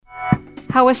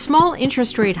How a small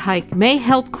interest rate hike may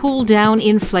help cool down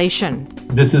inflation.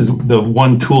 This is the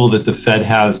one tool that the Fed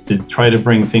has to try to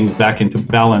bring things back into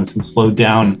balance and slow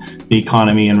down the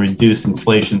economy and reduce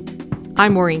inflation.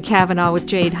 I'm Maureen Cavanaugh with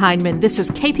Jade Hindman. This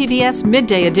is KPBS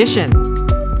Midday Edition.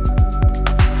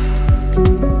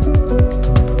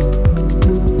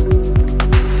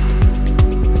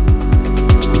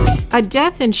 A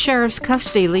death in sheriff's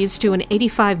custody leads to an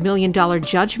 $85 million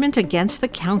judgment against the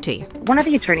county. One of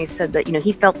the attorneys said that,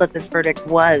 he felt that this verdict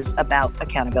was about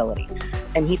accountability.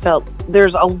 And he felt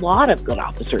there's a lot of good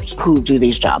officers who do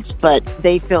these jobs, but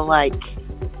they feel like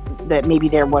that maybe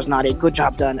there was not a good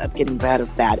job done of getting rid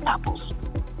of bad apples.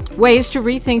 Ways to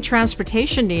rethink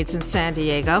transportation needs in San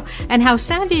Diego, and how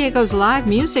San Diego's live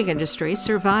music industry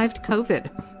survived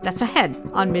COVID. That's ahead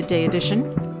on Midday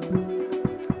Edition.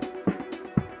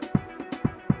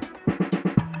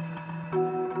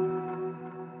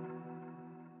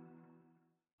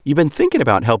 You've been thinking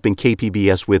about helping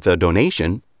KPBS with a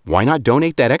donation. Why not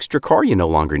donate that extra car you no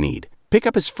longer need?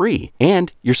 Pickup is free,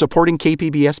 and you're supporting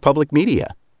KPBS Public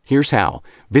Media. Here's how.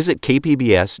 Visit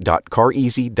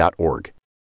kpbs.careasy.org.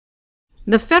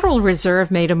 The Federal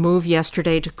Reserve made a move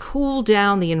yesterday to cool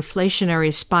down the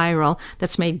inflationary spiral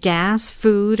that's made gas,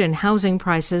 food, and housing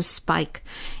prices spike.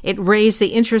 It raised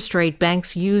the interest rate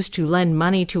banks use to lend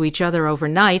money to each other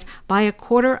overnight by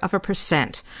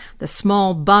 0.25%. The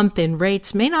small bump in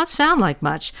rates may not sound like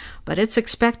much, but it's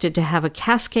expected to have a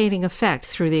cascading effect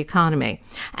through the economy.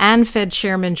 And Fed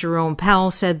Chairman Jerome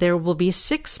Powell said there will be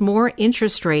 6 more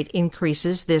interest rate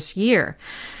increases this year.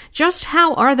 Just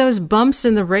how are those bumps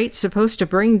in the rate supposed to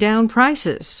bring down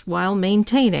prices while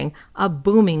maintaining a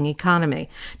booming economy?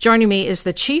 Joining me is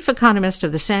the chief economist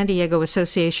of the San Diego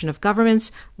Association of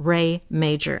Governments, Ray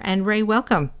Major. And Ray,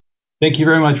 welcome. Thank you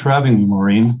very much for having me,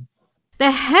 Maureen.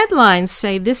 The headlines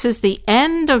say this is the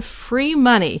end of free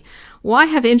money. Why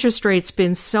have interest rates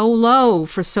been so low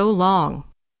for so long?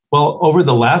 Well, over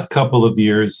the last couple of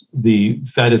years, the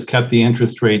Fed has kept the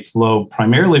interest rates low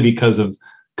primarily because of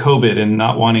COVID and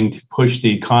not wanting to push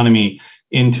the economy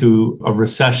into a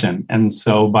recession. And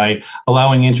so by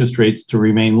allowing interest rates to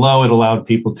remain low, it allowed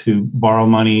people to borrow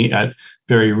money at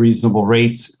very reasonable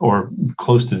rates or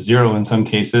close to zero in some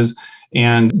cases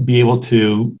and be able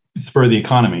to spur the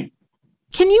economy.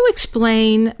 Can you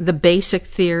explain the basic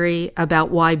theory about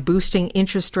why boosting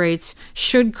interest rates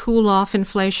should cool off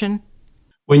inflation?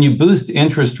 When you boost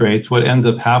interest rates, what ends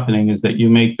up happening is that you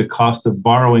make the cost of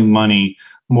borrowing money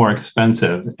more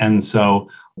expensive. And so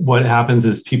what happens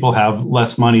is people have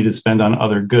less money to spend on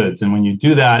other goods. And when you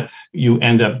do that, you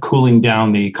end up cooling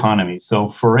down the economy. So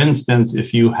for instance,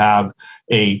 if you have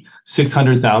a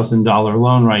 $600,000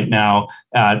 loan right now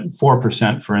at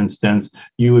 4%, for instance,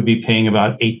 you would be paying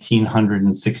about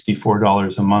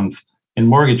 $1,864 a month in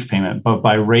mortgage payment. But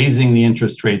by raising the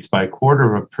interest rates by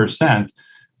 0.25%,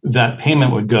 that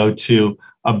payment would go to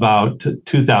about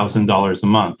 $2,000 a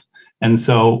month. And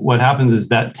so what happens is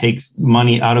that takes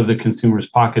money out of the consumer's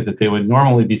pocket that they would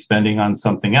normally be spending on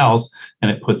something else,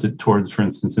 and it puts it towards, for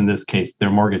instance, in this case,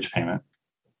 their mortgage payment.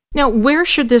 Now, where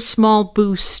should this small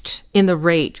boost in the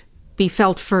rate be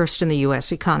felt first in the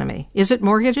U.S. economy? Is it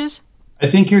mortgages? I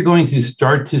think you're going to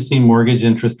start to see mortgage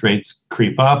interest rates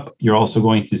creep up. You're also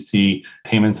going to see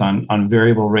payments on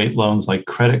variable rate loans like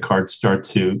credit cards start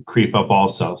to creep up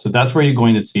also. So that's where you're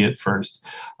going to see it first.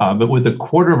 But with a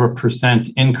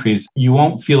 0.25% increase, you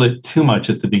won't feel it too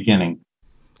much at the beginning.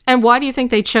 And why do you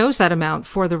think they chose that amount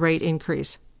for the rate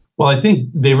increase? Well, I think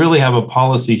they really have a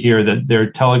policy here that they're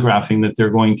telegraphing that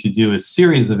they're going to do a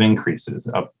series of increases,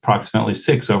 approximately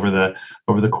 6 over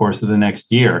the course of the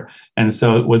next year. And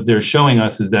so what they're showing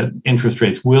us is that interest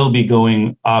rates will be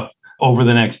going up over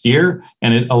the next year,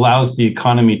 and it allows the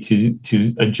economy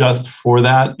to adjust for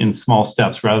that in small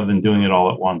steps rather than doing it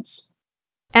all at once.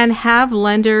 And have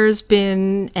lenders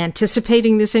been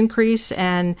anticipating this increase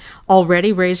and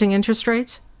already raising interest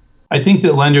rates? I think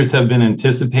that lenders have been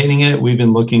anticipating it. We've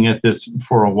been looking at this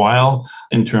for a while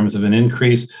in terms of an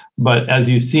increase. But as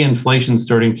you see inflation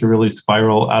starting to really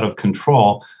spiral out of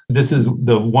control, this is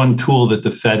the one tool that the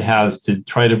Fed has to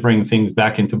try to bring things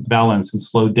back into balance and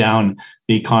slow down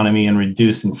the economy and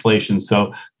reduce inflation.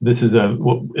 So this is a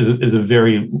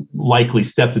very likely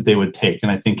step that they would take. And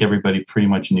I think everybody pretty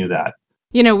much knew that.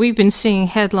 You know, we've been seeing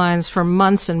headlines for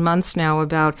months and months now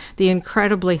about the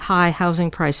incredibly high housing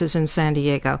prices in San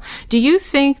Diego. Do you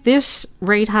think this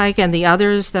rate hike and the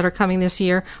others that are coming this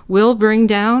year will bring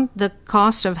down the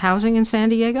cost of housing in San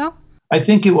Diego? I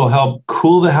think it will help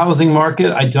cool the housing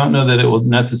market. I don't know that it will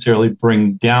necessarily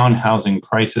bring down housing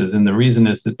prices. And the reason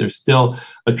is that there's still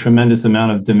a tremendous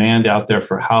amount of demand out there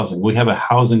for housing. We have a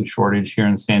housing shortage here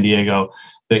in San Diego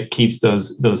that keeps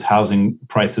those housing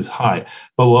prices high.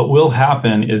 But what will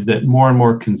happen is that more and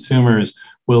more consumers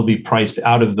will be priced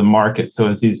out of the market. So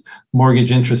as these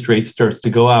mortgage interest rates starts to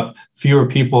go up, fewer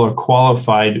people are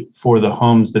qualified for the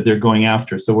homes that they're going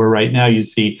after. So where right now you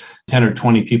see 10 or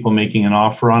 20 people making an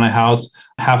offer on a house,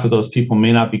 half of those people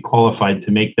may not be qualified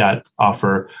to make that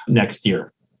offer next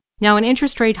year. Now, an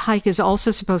interest rate hike is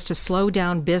also supposed to slow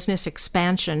down business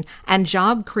expansion and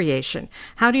job creation.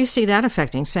 How do you see that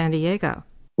affecting San Diego?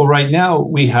 Well, right now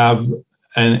we have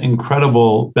an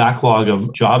incredible backlog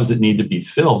of jobs that need to be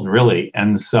filled, really.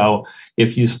 And so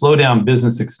if you slow down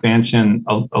business expansion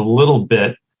a little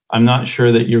bit, I'm not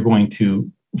sure that you're going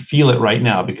to feel it right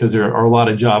now because there are a lot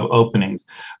of job openings.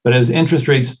 But as interest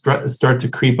rates start to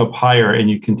creep up higher and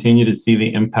you continue to see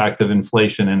the impact of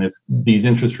inflation, and if these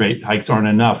interest rate hikes aren't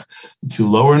enough to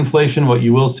lower inflation, what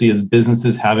you will see is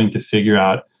businesses having to figure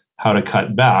out how to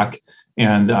cut back.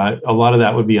 And a lot of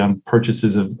that would be on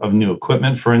purchases of new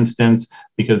equipment, for instance,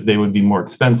 because they would be more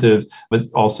expensive, but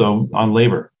also on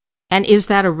labor. And is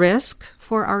that a risk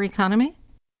for our economy?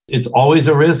 It's always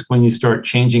a risk when you start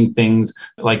changing things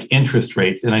like interest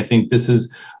rates. And I think this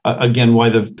is, again, why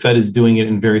the Fed is doing it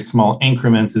in very small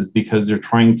increments, is because they're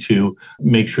trying to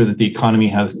make sure that the economy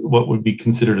has what would be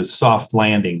considered a soft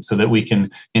landing so that we can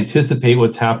anticipate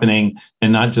what's happening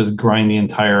and not just grind the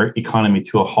entire economy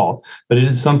to a halt. But it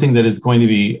is something that is going to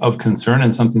be of concern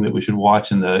and something that we should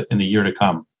watch in the year to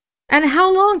come. And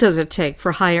how long does it take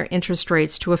for higher interest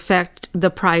rates to affect the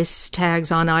price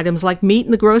tags on items like meat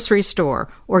in the grocery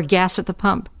store or gas at the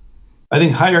pump? I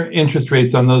think higher interest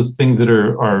rates on those things that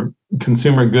are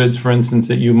consumer goods, for instance,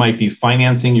 that you might be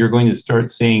financing, you're going to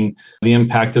start seeing the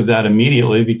impact of that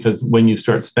immediately, because when you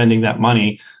start spending that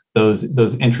money,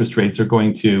 those interest rates are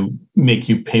going to make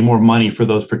you pay more money for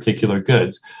those particular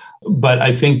goods. But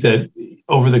I think that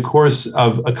over the course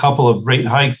of a couple of rate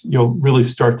hikes, you'll really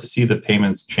start to see the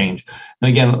payments change. And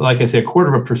again, like I say,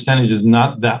 0.25% is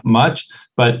not that much,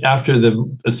 but after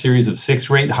a series of 6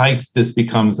 rate hikes, this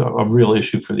becomes a real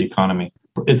issue for the economy.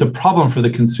 It's a problem for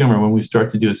the consumer when we start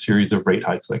to do a series of rate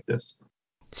hikes like this.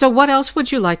 So what else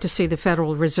would you like to see the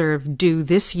Federal Reserve do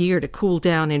this year to cool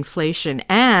down inflation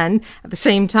and, at the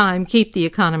same time, keep the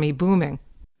economy booming?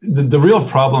 The real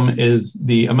problem is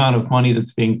the amount of money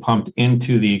that's being pumped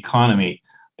into the economy.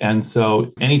 And so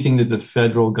anything that the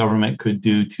federal government could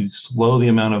do to slow the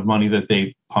amount of money that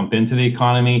they pump into the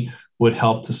economy would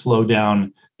help to slow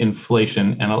down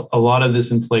inflation. And a lot of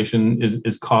this inflation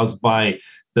is caused by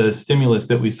the stimulus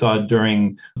that we saw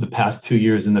during the past 2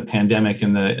 years in the pandemic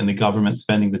and the government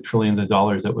spending the trillions of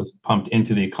dollars that was pumped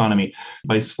into the economy.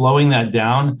 By slowing that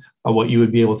down, what you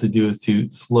would be able to do is to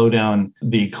slow down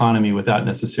the economy without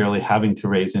necessarily having to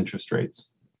raise interest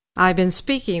rates. I've been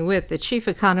speaking with the chief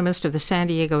economist of the San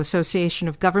Diego Association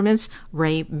of Governments,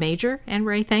 Ray Major. And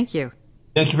Ray, thank you.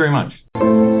 Thank you very much.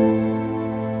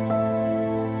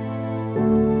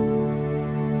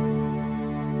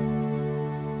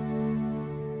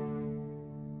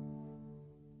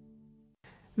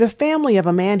 The family of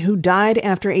a man who died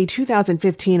after a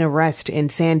 2015 arrest in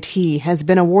Santee has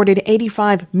been awarded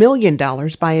 $85 million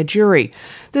by a jury.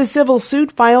 The civil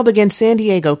suit filed against San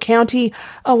Diego County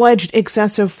alleged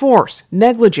excessive force,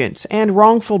 negligence, and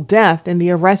wrongful death in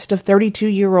the arrest of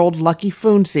 32-year-old Lucky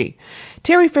Funsi.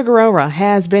 Terry Figueroa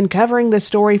has been covering the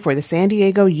story for the San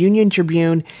Diego Union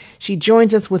Tribune. She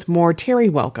joins us with more. Terry,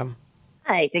 welcome.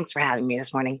 Hi, thanks for having me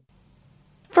this morning.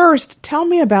 First, tell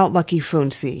me about Lucky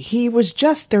Funsi. He was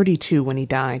just 32 when he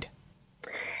died.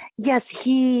 Yes,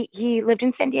 he lived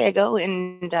in San Diego,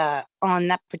 and on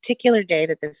that particular day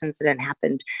that this incident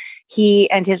happened, he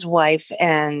and his wife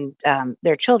and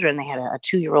their children, they had a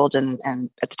 2-year-old and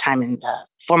at the time a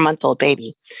 4-month-old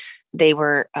baby. They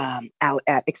were out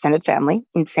at extended family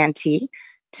in Santee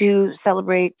to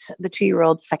celebrate the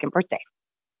 2-year-old's second birthday.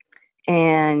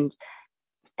 And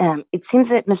it seems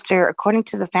that according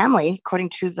to the family, according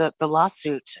to the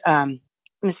lawsuit,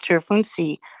 Mr.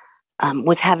 Funsi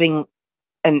was having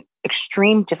an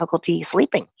extreme difficulty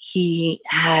sleeping. He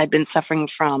had been suffering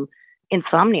from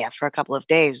insomnia for a couple of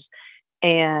days.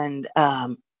 And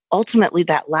ultimately,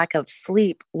 that lack of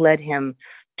sleep led him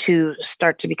to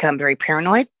start to become very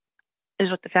paranoid, is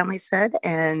what the family said.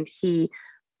 And he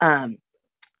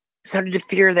started to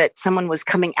fear that someone was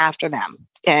coming after them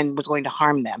and was going to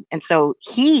harm them. And so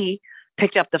he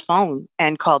picked up the phone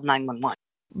and called 911.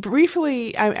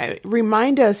 Briefly,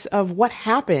 remind us of what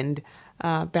happened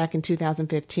back in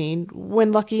 2015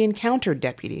 when Lucky encountered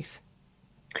deputies.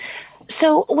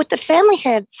 So what the family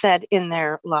had said in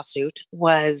their lawsuit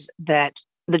was that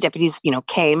the deputies,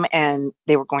 came and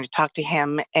they were going to talk to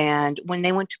him. And when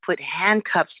they went to put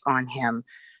handcuffs on him,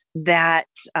 that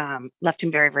left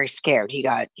him very, very scared. He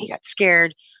got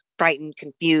scared, frightened,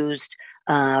 confused,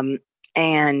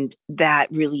 and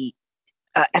that really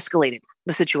escalated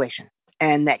the situation.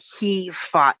 And that he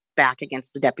fought back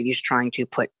against the deputies trying to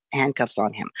put handcuffs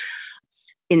on him.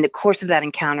 In the course of that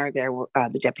encounter,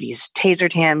 the deputies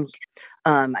tasered him.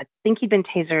 I think he'd been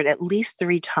tasered at least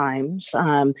 3 times,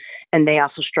 and they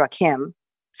also struck him.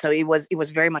 So it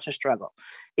was very much a struggle.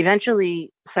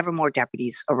 Eventually, several more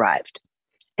deputies arrived,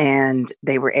 and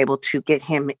they were able to get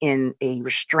him in a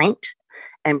restraint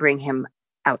and bring him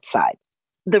outside.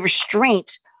 The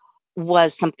restraint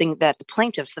was something that the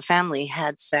plaintiffs, the family,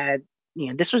 had said,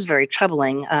 this was very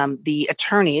troubling. The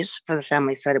attorneys for the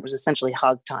family said it was essentially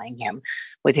hog tying him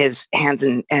with his hands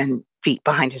and feet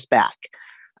behind his back.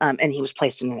 And he was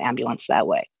placed in an ambulance that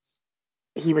way.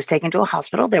 He was taken to a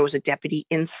hospital. There was a deputy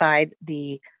inside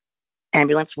the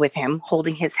ambulance with him,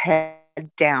 holding his head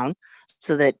down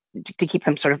so that to keep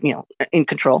him sort of, in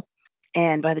control.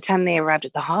 And by the time they arrived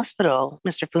at the hospital,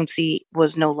 Mr. Funci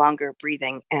was no longer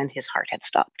breathing and his heart had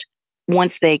stopped.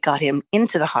 Once they got him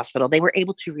into the hospital, they were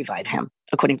able to revive him,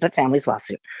 according to the family's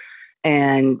lawsuit.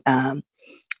 And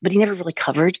but he never really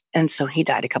recovered, and so he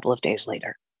died a couple of days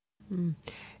later.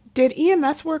 Did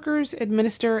EMS workers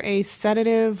administer a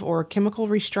sedative or chemical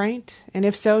restraint? And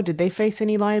if so, did they face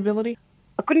any liability?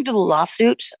 According to the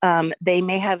lawsuit, they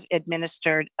may have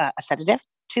administered a sedative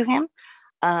to him.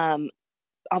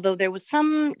 Although there was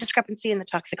some discrepancy in the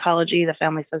toxicology, the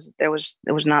family says that there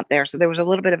was not there. So there was a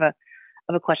little bit of a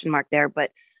question mark there.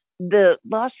 But the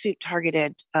lawsuit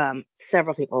targeted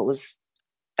several people. It was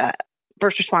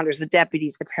first responders, the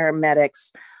deputies, the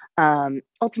paramedics.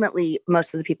 Ultimately,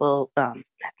 most of the people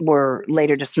were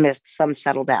later dismissed. Some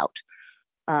settled out.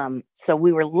 So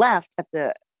we were left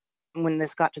when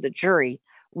this got to the jury,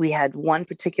 we had one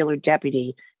particular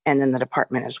deputy and then the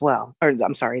department as well. Or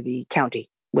I'm sorry, the county,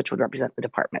 which would represent the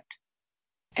department.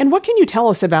 And what can you tell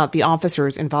us about the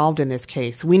officers involved in this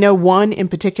case? We know one in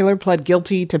particular pled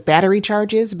guilty to battery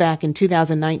charges back in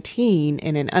 2019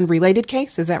 in an unrelated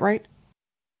case. Is that right?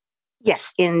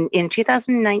 Yes. In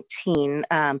 2019,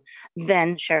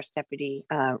 then Sheriff's Deputy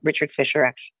Richard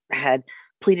Fisher had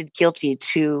pleaded guilty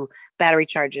to battery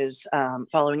charges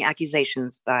following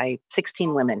accusations by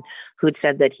 16 women who had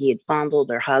said that he had fondled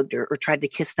or hugged or tried to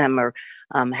kiss them or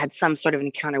had some sort of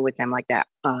encounter with them like that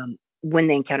when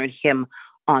they encountered him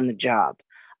on the job.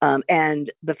 And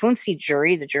the Funci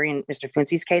jury, the jury in Mr.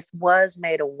 Funci's case, was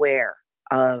made aware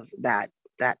of that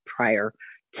prior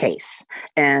case.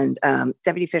 And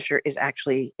Deputy Fisher is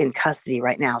actually in custody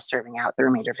right now, serving out the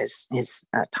remainder of his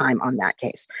time on that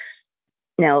case.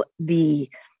 Now, the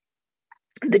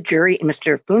jury in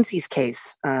Mr. Funci's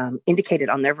case indicated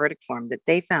on their verdict form that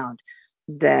they found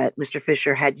that Mr.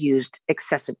 Fisher had used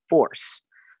excessive force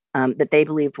that they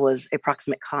believed was a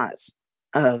proximate cause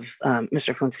of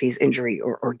Mr. Funci's injury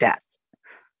or death.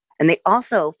 And they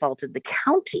also faulted the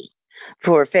county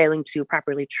for failing to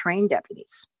properly train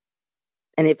deputies.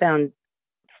 And they found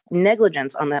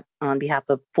negligence on behalf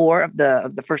of 4 of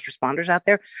the first responders out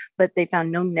there, but they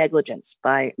found no negligence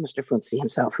by Mr. Funci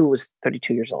himself, who was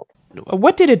 32 years old.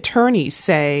 What did attorneys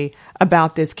say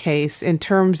about this case in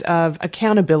terms of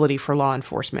accountability for law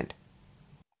enforcement?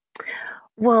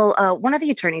 Well, one of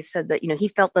the attorneys said that, he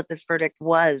felt that this verdict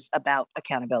was about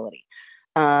accountability.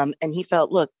 And he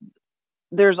felt, look,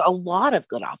 there's a lot of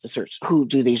good officers who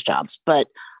do these jobs, but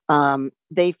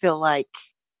they feel like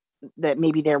that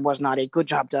maybe there was not a good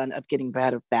job done of getting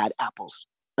rid of bad apples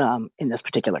in this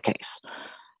particular case.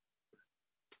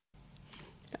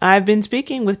 I've been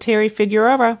speaking with Terry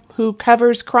Figueroa, who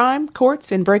covers crime,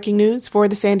 courts, and breaking news for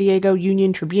the San Diego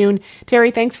Union Tribune. Terry,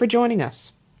 thanks for joining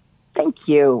us. Thank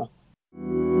you.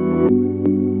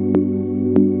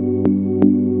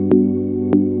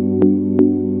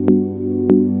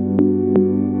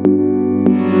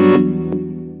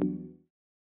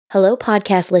 Hello,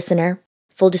 podcast listener.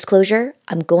 Full disclosure,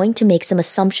 I'm going to make some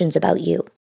assumptions about you.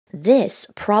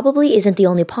 This probably isn't the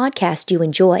only podcast you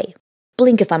enjoy.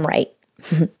 Blink if I'm right.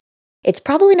 It's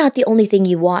probably not the only thing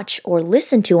you watch or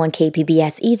listen to on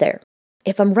KPBS either.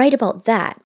 If I'm right about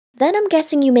that, then I'm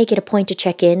guessing you make it a point to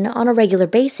check in on a regular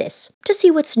basis to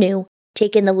see what's new,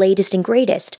 take in the latest and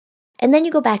greatest, and then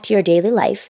you go back to your daily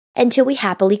life until we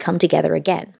happily come together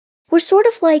again. We're sort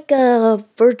of like a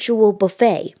virtual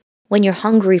buffet. When you're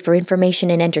hungry for information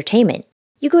and entertainment,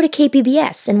 you go to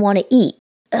KPBS and want to eat,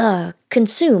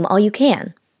 consume all you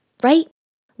can, right?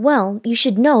 Well, you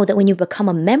should know that when you become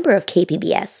a member of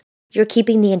KPBS, you're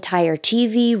keeping the entire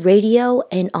TV, radio,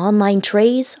 and online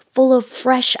trays full of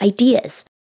fresh ideas,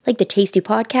 like the tasty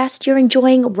podcast you're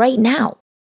enjoying right now.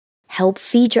 Help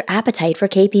feed your appetite for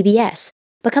KPBS.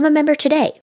 Become a member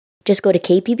today Just go to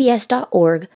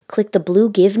kpbs.org, click the blue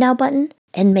Give Now button,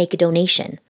 and make a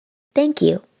donation. Thank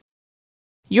you.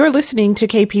 You're listening to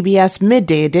KPBS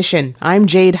Midday Edition. I'm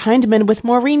Jade Hindman with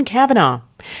Maureen Cavanaugh.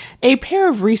 A pair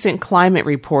of recent climate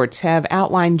reports have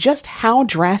outlined just how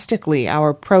drastically our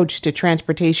approach to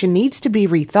transportation needs to be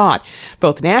rethought,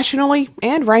 both nationally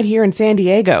and right here in San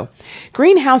Diego.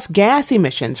 Greenhouse gas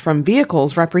emissions from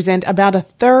vehicles represent about a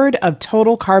third of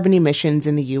total carbon emissions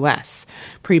in the U.S.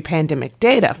 Pre-pandemic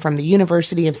data from the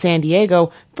University of San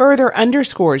Diego further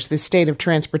underscores the state of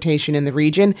transportation in the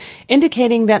region,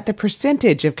 indicating that the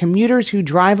percentage of commuters who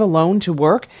drive alone to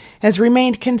work has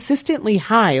remained consistently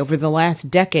high over the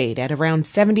last decade at around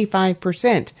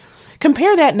 75%.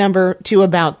 Compare that number to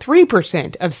about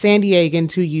 3% of San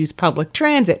Diegans who use public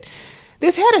transit.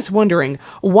 This had us wondering,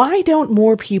 why don't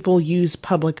more people use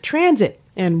public transit?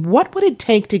 And what would it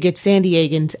take to get San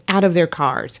Diegans out of their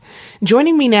cars?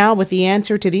 Joining me now with the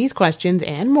answer to these questions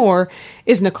and more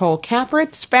is Nicole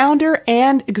Capritz, founder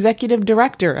and executive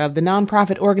director of the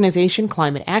nonprofit organization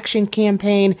Climate Action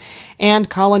Campaign, and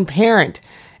Colin Parent,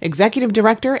 executive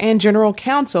director and general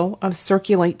counsel of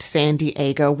Circulate San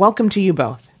Diego. Welcome to you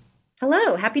both.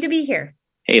 Hello, happy to be here.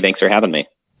 Hey, thanks for having me.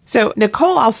 So,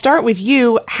 Nicole, I'll start with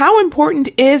you. How important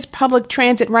is public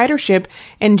transit ridership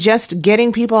and just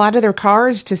getting people out of their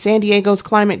cars to San Diego's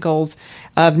climate goals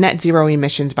of net zero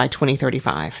emissions by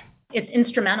 2035? It's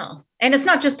instrumental. And it's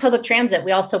not just public transit.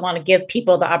 We also want to give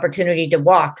people the opportunity to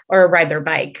walk or ride their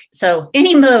bike. So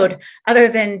any mode other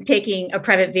than taking a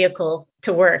private vehicle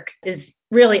to work is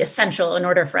really essential in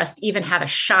order for us to even have a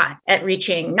shot at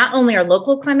reaching not only our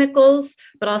local climate goals,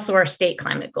 but also our state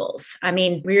climate goals. I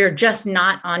mean, we're just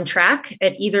not on track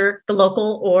at either the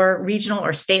local or regional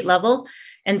or state level.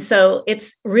 And so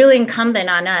it's really incumbent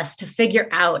on us to figure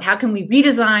out how can we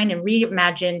redesign and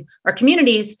reimagine our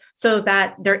communities so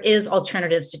that there is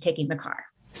alternatives to taking the car.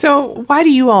 So why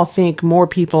do you all think more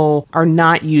people are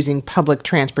not using public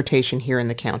transportation here in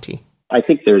the county? I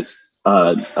think there's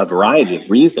a variety of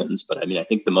reasons, but I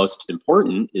think the most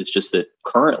important is just that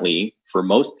currently, for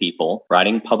most people,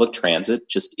 riding public transit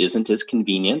just isn't as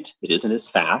convenient, it isn't as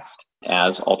fast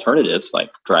as alternatives like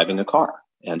driving a car.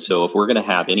 And so if we're going to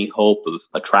have any hope of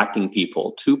attracting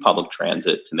people to public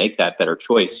transit to make that better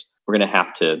choice, we're going to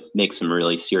have to make some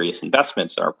really serious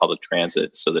investments in our public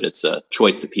transit so that it's a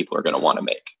choice that people are going to want to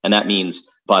make. And that means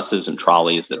buses and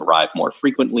trolleys that arrive more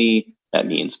frequently. That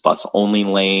means bus-only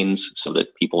lanes so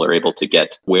that people are able to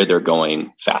get where they're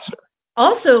going faster.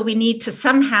 Also, we need to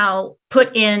somehow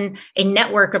put in a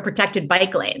network of protected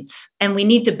bike lanes, and we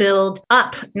need to build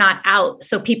up, not out,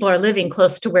 so people are living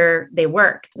close to where they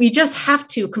work. We just have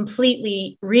to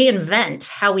completely reinvent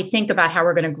how we think about how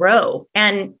we're going to grow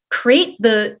and create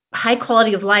the high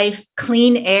quality of life,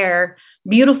 clean air,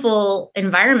 beautiful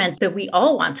environment that we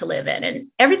all want to live in. And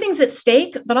everything's at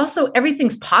stake, but also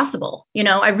everything's possible.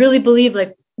 I really believe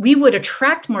we would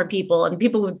attract more people and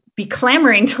people would be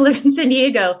clamoring to live in San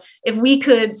Diego if we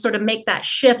could sort of make that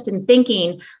shift in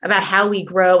thinking about how we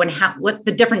grow and what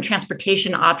the different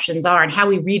transportation options are and how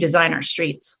we redesign our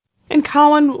streets. And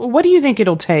Colin, what do you think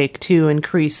it'll take to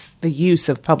increase the use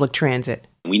of public transit?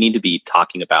 We need to be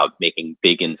talking about making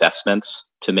big investments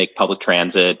to make public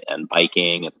transit and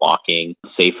biking and walking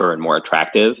safer and more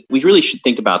attractive. We really should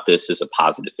think about this as a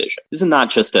positive vision. This is not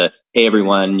just a, hey,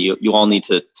 everyone, you all need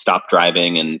to stop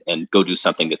driving and go do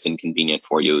something that's inconvenient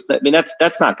for you.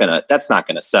 That's not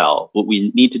gonna sell. What we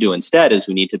need to do instead is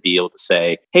we need to be able to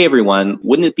say, hey, everyone,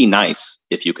 wouldn't it be nice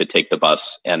if you could take the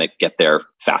bus and get there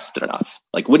fast enough?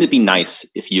 Wouldn't it be nice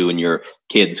if you and your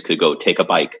kids could go take a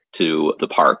bike to the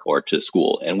park or to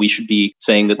school? And we should be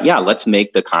saying that, yeah, let's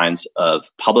make the kinds of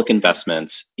public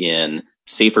investments in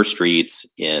safer streets,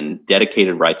 in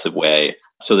dedicated rights of way,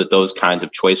 so that those kinds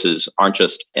of choices aren't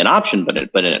just an option, but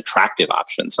an attractive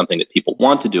option, something that people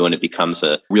want to do, and it becomes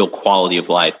a real quality of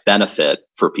life benefit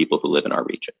for people who live in our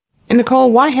region. And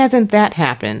Nicole, why hasn't that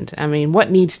happened?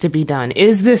 What needs to be done?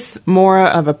 Is this more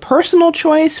of a personal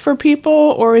choice for people,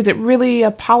 or is it really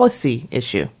a policy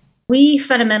issue? We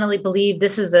fundamentally believe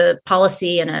this is a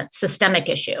policy and a systemic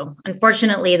issue.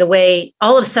 Unfortunately, the way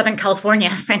all of Southern California,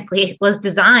 frankly, was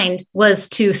designed was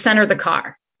to center the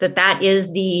car, that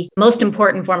is the most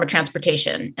important form of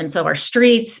transportation. And so our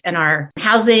streets and our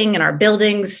housing and our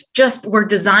buildings just were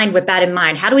designed with that in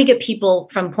mind. How do we get people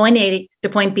from point A to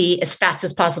point B as fast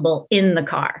as possible in the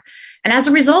car? And as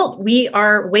a result, we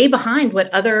are way behind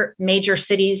what other major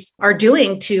cities are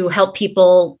doing to help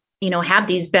people have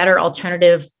these better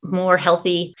alternative, more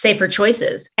healthy, safer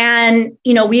choices. And,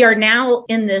 we are now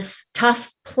in this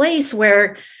tough place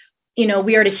where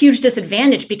we are at a huge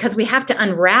disadvantage because we have to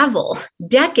unravel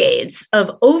decades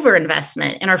of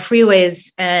overinvestment in our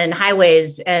freeways and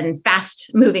highways and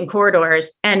fast moving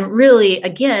corridors and really,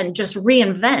 again, just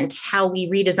reinvent how we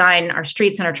redesign our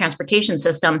streets and our transportation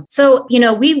system. So,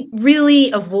 we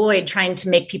really avoid trying to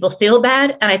make people feel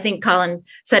bad. And I think Colin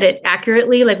said it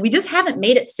accurately. Like, we just haven't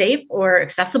made it safe or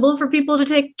accessible for people to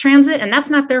take transit, and that's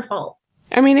not their fault.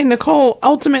 I mean, and Nicole,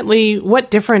 ultimately,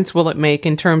 what difference will it make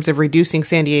in terms of reducing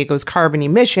San Diego's carbon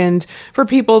emissions for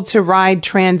people to ride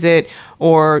transit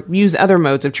or use other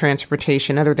modes of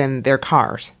transportation other than their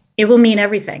cars? It will mean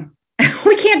everything.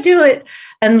 We can't do it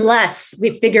unless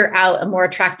we figure out a more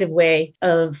attractive way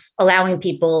of allowing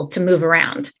people to move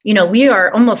around. We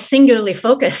are almost singularly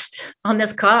focused on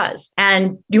this cause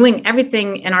and doing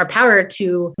everything in our power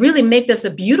to really make this a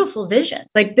beautiful vision.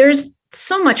 Like, there's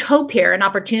so much hope here and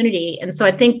opportunity. And so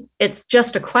I think it's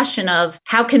just a question of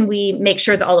how can we make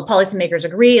sure that all the policymakers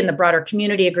agree and the broader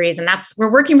community agrees. And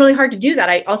we're working really hard to do that.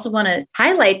 I also want to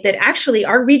highlight that actually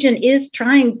our region is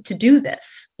trying to do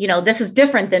this. This is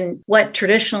different than what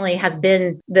traditionally has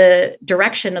been the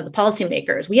direction of the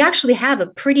policymakers. We actually have a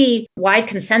pretty wide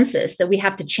consensus that we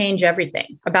have to change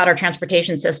everything about our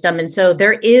transportation system. And so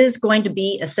there is going to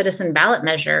be a citizen ballot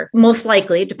measure, most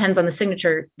likely, it depends on the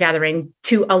signature gathering,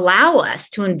 to allow us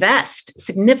to invest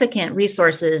significant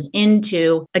resources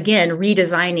into, again,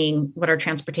 redesigning what our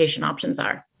transportation options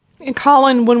are. And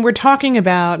Colin, when we're talking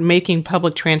about making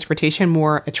public transportation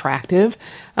more attractive,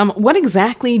 what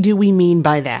exactly do we mean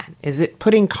by that? Is it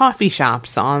putting coffee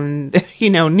shops on,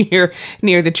 near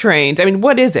the trains? I mean,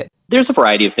 what is it? There's a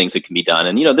variety of things that can be done.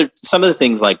 And, there's some of the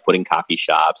things like putting coffee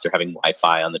shops or having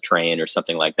Wi-Fi on the train or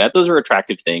something like that. Those are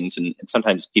attractive things. And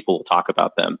sometimes people will talk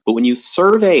about them. But when you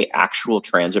survey actual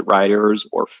transit riders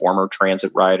or former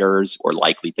transit riders or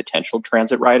likely potential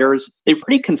transit riders, they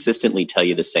pretty consistently tell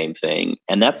you the same thing.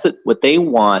 And that's that what they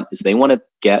want is they want to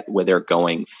get where they're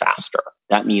going faster.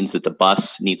 That means that the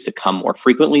bus needs to come more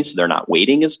frequently so they're not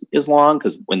waiting as long,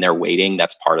 because when they're waiting,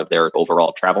 that's part of their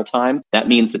overall travel time. That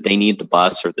means that they need the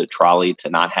bus or the trolley to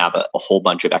not have a whole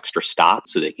bunch of extra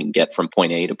stops so they can get from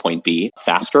point A to point B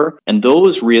faster. And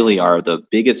those really are the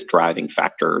biggest driving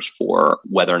factors for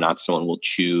whether or not someone will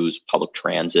choose public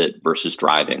transit versus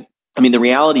driving. I mean, the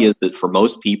reality is that for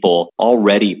most people,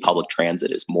 already public transit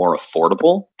is more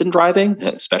affordable than driving,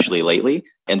 especially lately.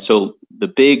 And so the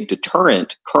big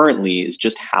deterrent currently is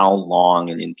just how long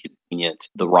and inconvenient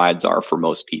the rides are for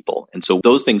most people. And so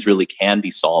those things really can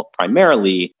be solved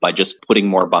primarily by just putting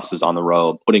more buses on the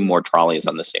road, putting more trolleys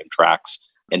on the same tracks,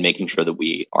 and making sure that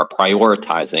we are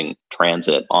prioritizing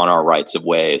transit on our rights of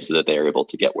way so that they're able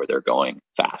to get where they're going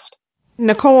fast.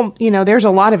 Nicole, there's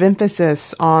a lot of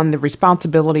emphasis on the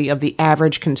responsibility of the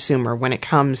average consumer when it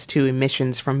comes to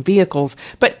emissions from vehicles,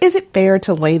 but is it fair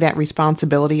to lay that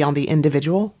responsibility on the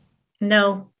individual?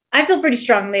 No, I feel pretty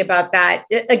strongly about that.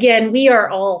 Again, we are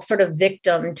all sort of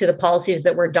victim to the policies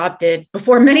that were adopted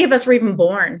before many of us were even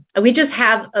born. We just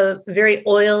have a very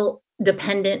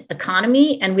oil-dependent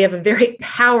economy, and we have a very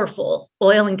powerful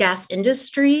oil and gas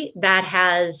industry that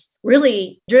has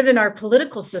really driven our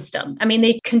political system. I mean,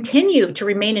 they continue to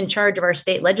remain in charge of our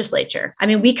state legislature. I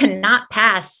mean, we cannot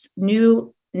pass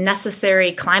new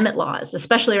necessary climate laws,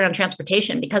 especially around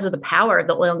transportation, because of the power of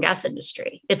the oil and gas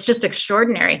industry. It's just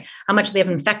extraordinary how much they've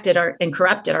infected and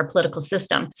corrupted our political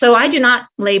system. So I do not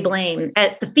lay blame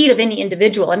at the feet of any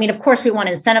individual. I mean, of course, we want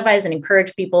to incentivize and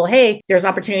encourage people. Hey, there's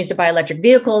opportunities to buy electric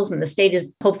vehicles, and the state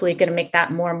is hopefully going to make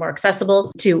that more and more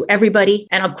accessible to everybody.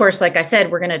 And of course, like I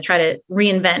said, we're going to try to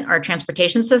reinvent our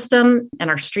transportation system and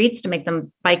our streets to make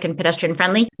them bike and pedestrian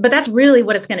friendly. But that's really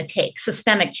what it's going to take,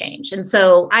 systemic change. And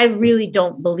so I really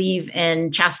don't believe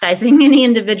in chastising any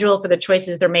individual for the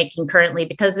choices they're making currently,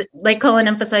 because like Colin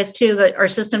emphasized too, that our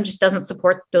system just doesn't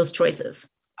support those choices.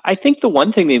 I think the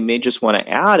one thing they may just want to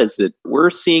add is that we're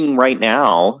seeing right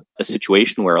now a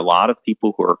situation where a lot of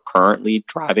people who are currently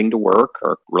driving to work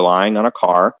or relying on a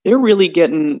car, they're really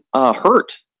getting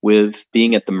hurt with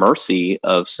being at the mercy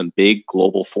of some big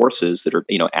global forces that are,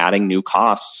 adding new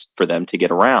costs for them to get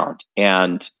around.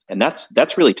 And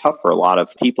that's really tough for a lot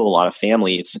of people, a lot of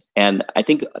families. And I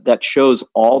think that shows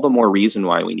all the more reason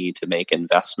why we need to make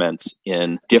investments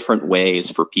in different ways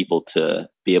for people to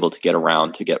be able to get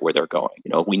around to get where they're going.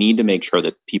 We need to make sure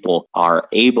that people are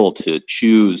able to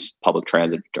choose public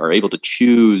transit, are able to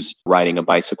choose riding a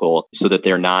bicycle so that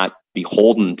they're not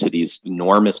beholden to these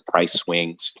enormous price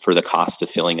swings for the cost of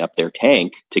filling up their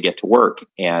tank to get to work.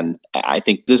 And I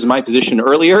think this is my position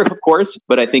earlier, of course,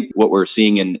 but I think what we're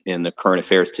seeing in the current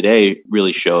affairs today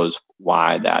really shows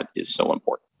why that is so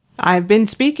important. I've been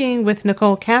speaking with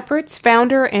Nicole Capritz,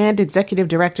 founder and executive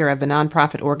director of the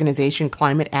nonprofit organization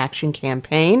Climate Action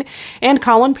Campaign, and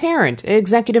Colin Parent,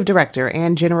 executive director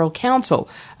and general counsel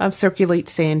of Circulate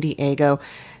San Diego.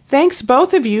 Thanks,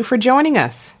 both of you, for joining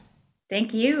us.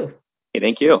 Thank you. Hey,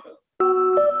 thank you.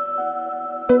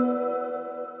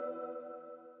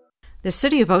 The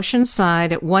city of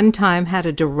Oceanside at one time had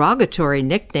a derogatory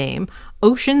nickname,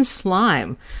 Ocean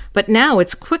Slime, but now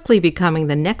it's quickly becoming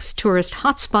the next tourist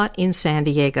hotspot in San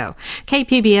Diego.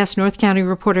 KPBS North County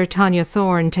reporter Tanya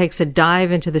Thorne takes a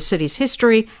dive into the city's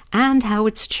history and how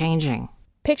it's changing.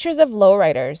 Pictures of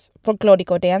lowriders,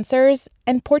 folklorico dancers,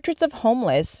 and portraits of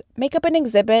homeless make up an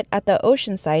exhibit at the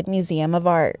Oceanside Museum of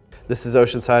Art. This is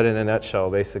Oceanside in a nutshell,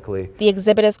 basically. The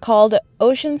exhibit is called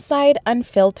Oceanside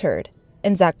Unfiltered,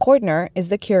 and Zach Cordner is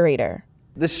the curator.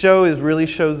 This show really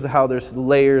shows how there's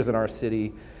layers in our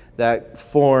city that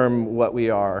form what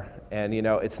we are. And,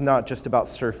 it's not just about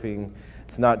surfing.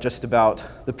 It's not just about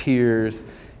the piers.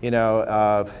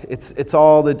 It's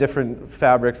all the different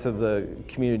fabrics of the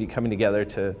community coming together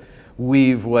to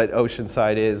weave what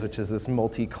Oceanside is, which is this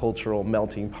multicultural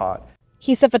melting pot.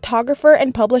 He's a photographer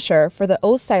and publisher for the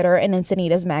Osider and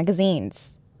Encinitas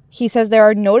magazines. He says there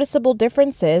are noticeable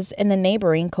differences in the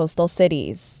neighboring coastal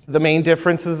cities. The main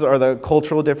differences are the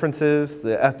cultural differences,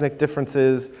 the ethnic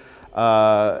differences.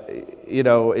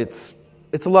 It's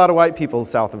a lot of white people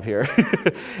south of here,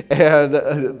 and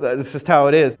that's just how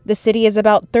it is. The city is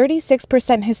about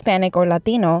 36% Hispanic or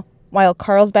Latino, while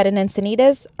Carlsbad and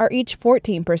Encinitas are each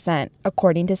 14%,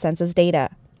 according to census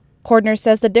data. Cordner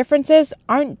says the differences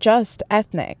aren't just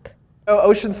ethnic.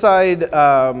 Oceanside,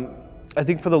 I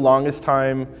think for the longest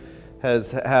time,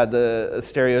 has had the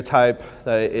stereotype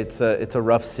that it's a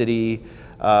rough city.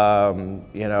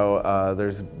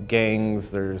 There's gangs,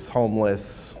 there's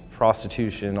homeless,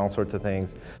 prostitution, all sorts of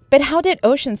things. But how did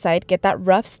Oceanside get that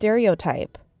rough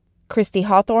stereotype? Christy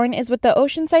Hawthorne is with the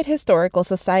Oceanside Historical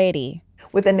Society.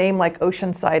 With a name like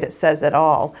Oceanside, it says it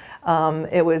all.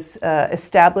 It was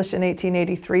established in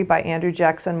 1883 by Andrew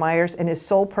Jackson Myers, and his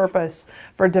sole purpose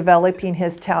for developing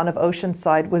his town of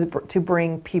Oceanside was to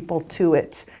bring people to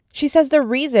it. She says the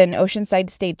reason Oceanside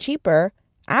stayed cheaper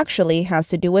actually has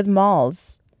to do with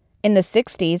malls. In the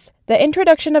 60s, the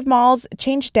introduction of malls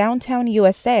changed downtown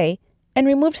USA and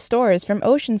removed stores from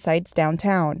Oceanside's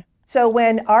downtown. So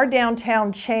when our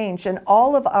downtown changed and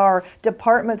all of our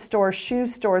department stores, shoe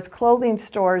stores, clothing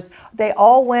stores, they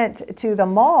all went to the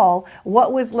mall,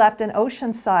 what was left in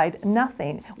Oceanside?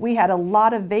 Nothing. We had a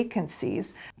lot of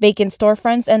vacancies. Vacant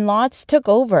storefronts and lots took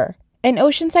over, and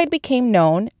Oceanside became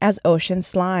known as Ocean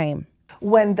Slime.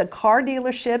 When the car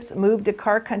dealerships moved to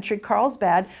Car Country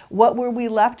Carlsbad, what were we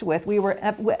left with? We were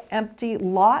empty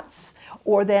lots,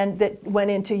 or then that went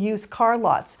into used car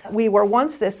lots. We were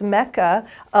once this mecca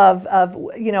of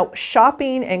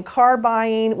shopping and car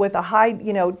buying with a high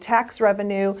tax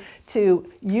revenue to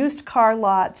used car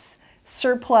lots,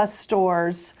 surplus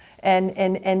stores, and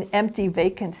empty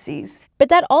vacancies. But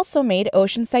that also made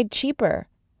Oceanside cheaper,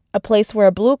 a place where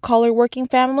a blue-collar working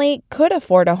family could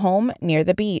afford a home near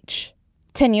the beach.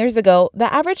 10 years ago,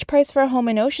 the average price for a home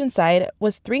in Oceanside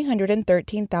was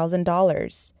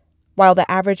 $313,000, while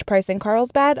the average price in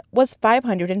Carlsbad was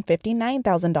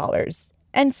 $559,000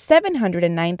 and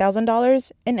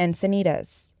 $709,000 in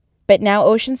Encinitas. But now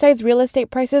Oceanside's real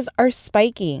estate prices are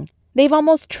spiking. They've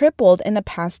almost tripled in the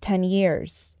past 10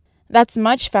 years. That's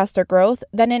much faster growth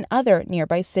than in other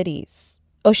nearby cities.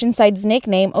 Oceanside's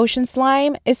nickname, Ocean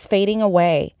Slime, is fading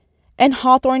away. And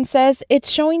Hawthorne says it's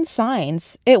showing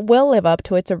signs it will live up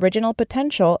to its original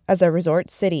potential as a resort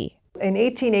city. In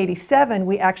 1887,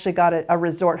 we actually got a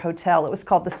resort hotel. It was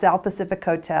called the South Pacific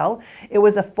Hotel. It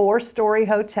was a 4-story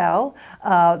hotel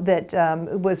that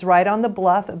was right on the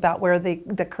bluff about where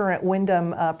the current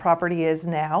Wyndham property is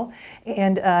now.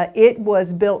 And it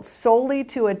was built solely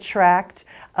to attract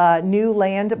new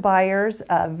land buyers,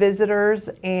 visitors,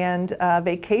 and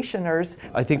vacationers.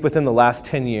 I think within the last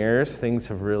 10 years, things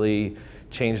have really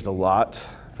changed a lot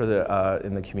for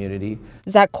in the community.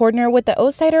 Zach Cordner with the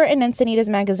Osider and Encinitas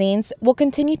magazines will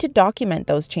continue to document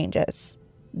those changes,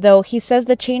 though he says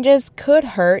the changes could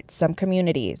hurt some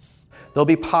communities. There'll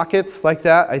be pockets like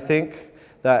that, I think,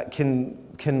 that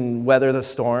can weather the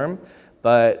storm,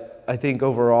 but I think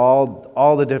overall,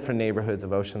 all the different neighborhoods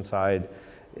of Oceanside,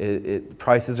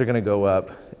 prices are going to go up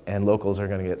and locals are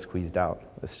going to get squeezed out.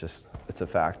 It's a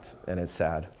fact, and it's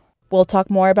sad. We'll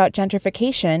talk more about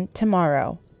gentrification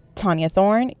tomorrow. Tanya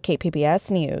Thorne,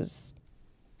 KPBS News.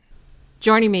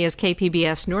 Joining me is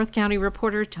KPBS North County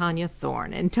reporter Tanya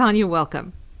Thorne. And Tanya,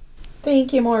 welcome.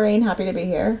 Thank you, Maureen. Happy to be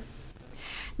here.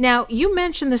 Now, you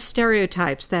mentioned the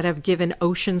stereotypes that have given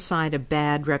Oceanside a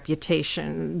bad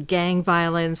reputation, gang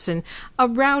violence, and a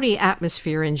rowdy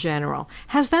atmosphere in general.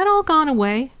 Has that all gone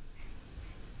away?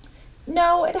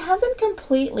 No, it hasn't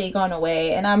completely gone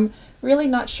away, and I'm really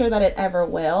not sure that it ever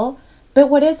will.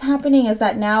 But what is happening is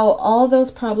that now all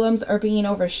those problems are being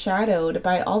overshadowed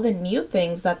by all the new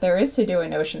things that there is to do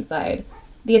in Oceanside.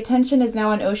 The attention is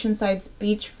now on Oceanside's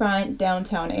beachfront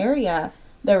downtown area.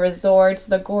 The resorts,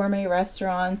 the gourmet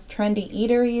restaurants, trendy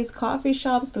eateries, coffee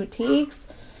shops, boutiques.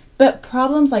 But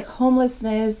problems like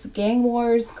homelessness, gang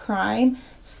wars, crime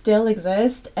still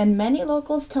exist, and many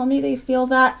locals tell me they feel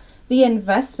that the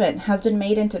investment has been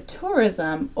made into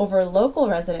tourism over local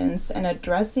residents and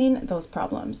addressing those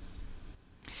problems.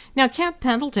 Now, Camp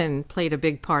Pendleton played a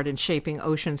big part in shaping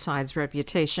Oceanside's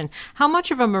reputation. How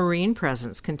much of a marine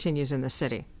presence continues in the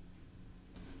city?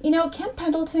 Camp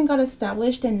Pendleton got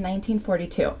established in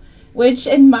 1942, which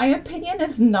in my opinion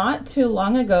is not too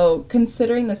long ago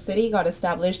considering the city got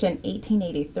established in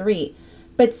 1883.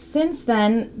 But since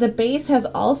then, the base has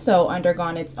also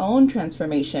undergone its own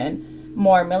transformation.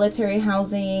 More military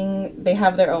housing, they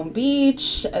have their own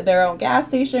beach, their own gas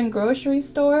station, grocery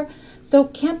store. So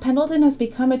Camp Pendleton has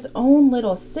become its own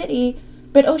little city,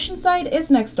 but Oceanside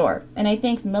is next door, and I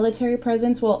think military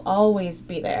presence will always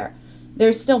be there.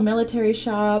 There's still military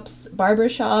shops, barber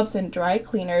shops, and dry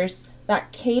cleaners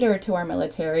that cater to our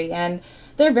military, and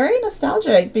they're very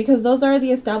nostalgic because those are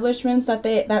the establishments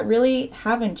that really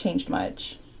haven't changed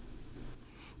much.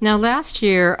 Now, last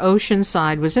year,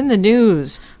 Oceanside was in the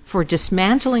news for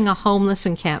dismantling a homeless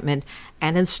encampment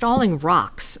and installing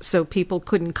rocks so people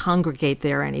couldn't congregate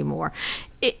there anymore.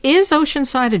 Is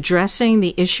Oceanside addressing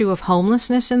the issue of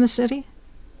homelessness in the city?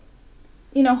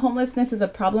 Homelessness is a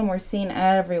problem we're seeing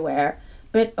everywhere,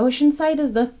 but Oceanside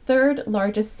is the third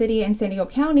largest city in San Diego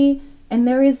County, and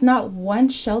there is not one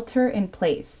shelter in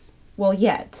place. Well,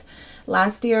 yet.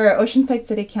 Last year, Oceanside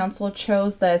City Council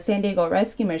chose the San Diego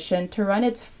Rescue Mission to run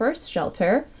its first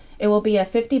shelter. It will be a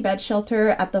 50-bed shelter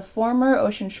at the former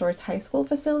Ocean Shores High School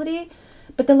facility,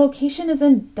 but the location is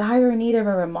in dire need of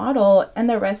a remodel, and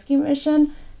the rescue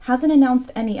mission hasn't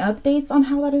announced any updates on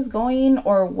how that is going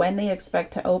or when they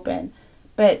expect to open.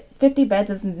 But 50 beds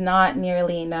is not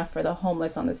nearly enough for the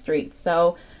homeless on the streets.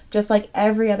 So just like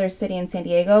every other city in San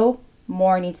Diego,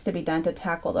 more needs to be done to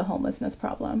tackle the homelessness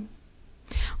problem.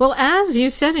 Well, as you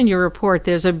said in your report,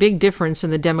 there's a big difference in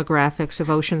the demographics of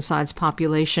Oceanside's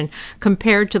population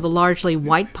compared to the largely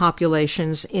white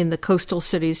populations in the coastal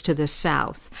cities to the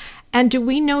south. And do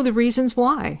we know the reasons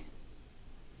why?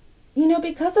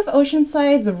 Because of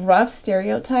Oceanside's rough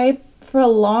stereotype, for a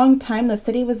long time the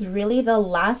city was really the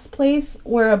last place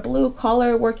where a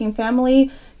blue-collar working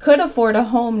family could afford a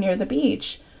home near the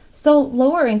beach. So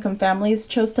lower-income families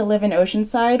chose to live in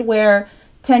Oceanside, where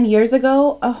 10 years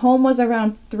ago, a home was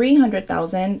around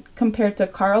 $300,000 compared to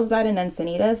Carlsbad and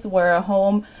Encinitas, where a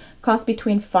home cost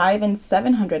between $500,000 and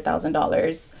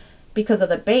 $700,000. Because of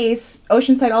the base,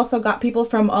 Oceanside also got people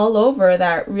from all over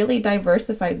that really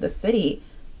diversified the city.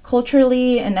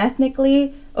 Culturally and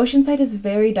ethnically, Oceanside is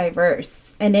very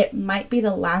diverse, and it might be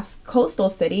the last coastal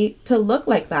city to look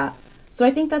like that. So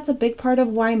I think that's a big part of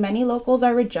why many locals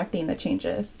are rejecting the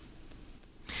changes.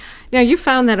 Now, you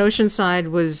found that Oceanside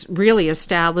was really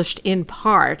established in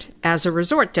part as a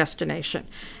resort destination.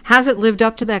 Has it lived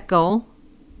up to that goal?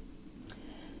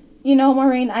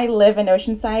 Maureen, I live in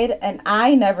Oceanside, and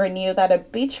I never knew that a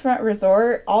beachfront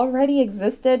resort already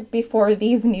existed before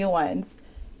these new ones.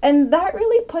 And that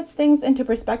really puts things into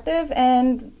perspective,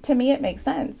 and to me it makes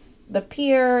sense. The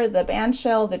pier, the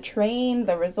bandshell, the train,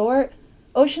 the resort.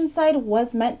 Oceanside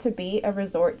was meant to be a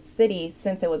resort city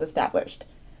since it was established.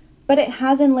 But it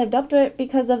hasn't lived up to it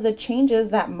because of the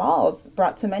changes that malls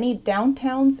brought to many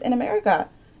downtowns in America,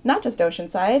 not just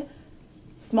Oceanside.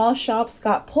 Small shops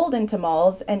got pulled into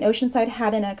malls, and Oceanside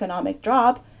had an economic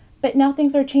drop, but now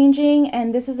things are changing,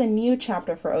 and this is a new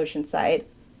chapter for Oceanside.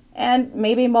 And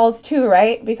maybe malls too,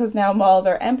 right? Because now malls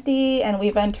are empty, and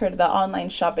we've entered the online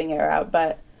shopping era,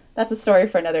 but that's a story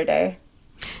for another day.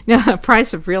 Now, the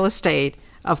price of real estate,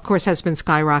 of course, has been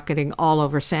skyrocketing all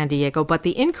over San Diego, but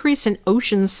the increase in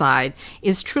Oceanside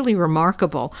is truly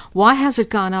remarkable. Why has it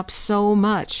gone up so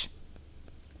much?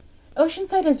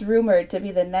 Oceanside is rumored to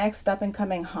be the next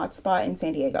up-and-coming hotspot in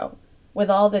San Diego. With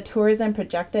all the tourism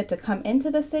projected to come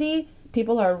into the city,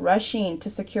 people are rushing to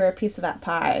secure a piece of that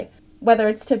pie. Whether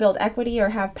it's to build equity or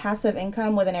have passive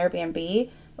income with an Airbnb,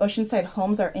 Oceanside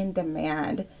homes are in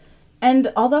demand.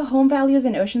 And although home values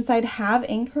in Oceanside have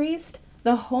increased,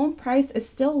 the home price is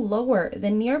still lower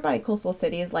than nearby coastal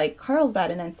cities like Carlsbad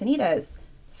and Encinitas.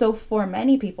 So for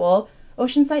many people,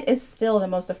 Oceanside is still the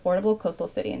most affordable coastal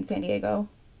city in San Diego.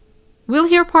 We'll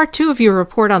hear part 2 of your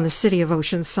report on the city of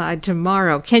Oceanside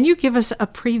tomorrow. Can you give us a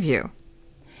preview?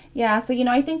 Yeah, so,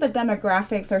 I think the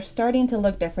demographics are starting to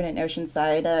look different in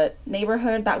Oceanside. A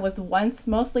neighborhood that was once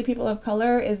mostly people of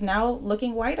color is now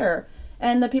looking whiter.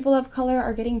 And the people of color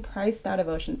are getting priced out of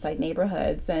Oceanside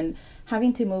neighborhoods and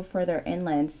having to move further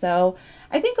inland. So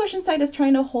I think Oceanside is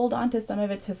trying to hold on to some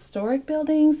of its historic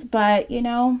buildings, but,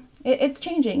 it's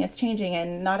changing. It's changing,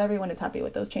 and not everyone is happy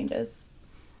with those changes.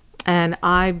 And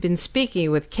I've been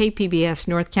speaking with KPBS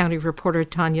North County reporter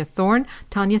Tanya Thorne.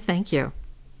 Tanya, thank you.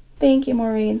 Thank you,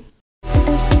 Maureen.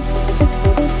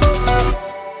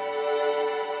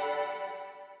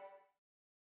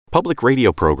 Public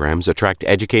radio programs attract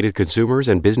educated consumers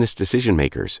and business decision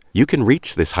makers. You can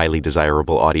reach this highly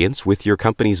desirable audience with your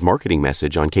company's marketing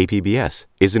message on KPBS.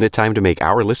 Isn't it time to make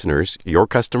our listeners your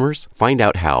customers? Find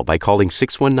out how by calling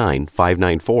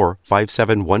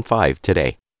 619-594-5715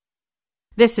 today.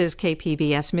 This is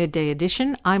KPBS Midday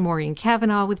Edition. I'm Maureen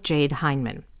Cavanaugh with Jade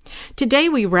Heinman. Today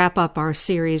we wrap up our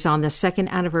series on the second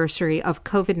anniversary of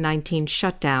COVID-19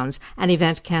 shutdowns and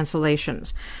event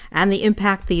cancellations, and the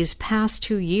impact these past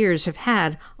 2 years have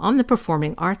had on the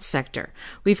performing arts sector.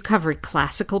 We've covered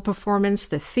classical performance,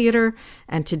 the theater,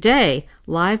 and today,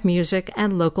 live music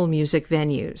and local music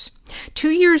venues. 2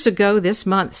 years ago this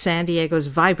month, San Diego's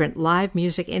vibrant live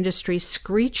music industry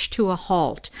screeched to a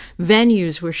halt.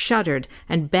 Venues were shuttered,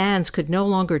 and bands could no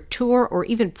longer tour or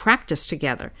even practice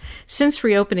together. Since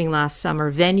reopening last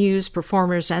summer, venues,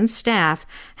 performers, and staff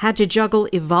had to juggle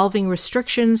evolving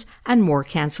restrictions and more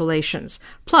cancellations.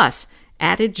 Plus,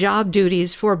 added job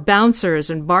duties for bouncers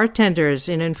and bartenders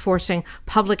in enforcing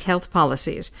public health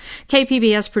policies.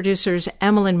 KPBS producers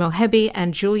Emmeline Mohebi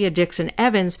and Julia Dixon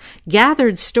Evans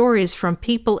gathered stories from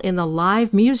people in the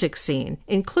live music scene,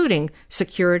 including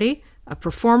security, a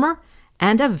performer,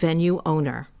 and a venue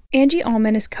owner. Angie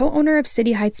Allman is co-owner of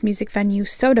City Heights music venue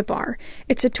Soda Bar.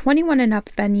 It's a 21 and up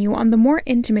venue on the more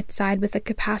intimate side with a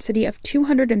capacity of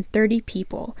 230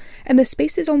 people, and the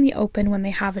space is only open when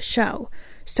they have a show.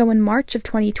 So in March of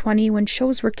 2020, when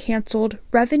shows were canceled,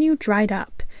 revenue dried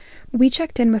up. We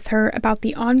checked in with her about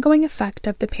the ongoing effect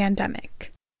of the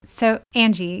pandemic. So,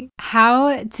 Angie,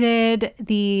 how did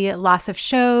the loss of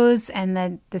shows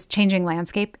and this changing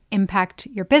landscape impact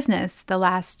your business the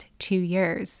last 2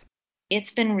 years?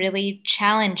 It's been really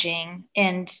challenging,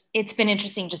 and it's been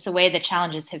interesting just the way the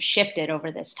challenges have shifted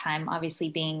over this time. Obviously,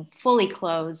 being fully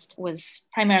closed was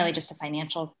primarily just a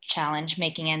financial challenge,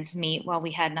 making ends meet while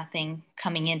we had nothing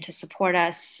coming in to support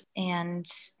us. And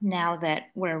now that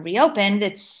we're reopened,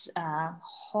 it's a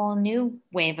whole new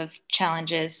wave of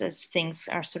challenges as things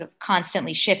are sort of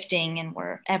constantly shifting and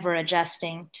we're ever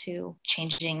adjusting to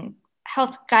changing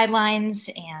health guidelines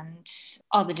and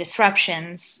all the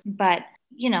disruptions. But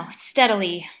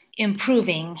steadily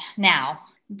improving now.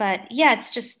 But yeah,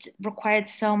 it's just required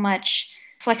so much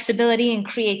flexibility and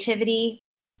creativity.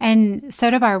 And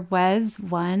Soda Bar was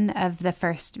one of the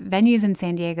first venues in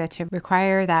San Diego to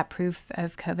require that proof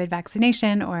of COVID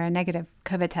vaccination or a negative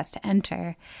COVID test to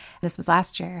enter. This was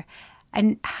last year.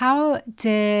 And how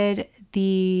did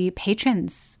the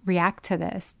patrons react to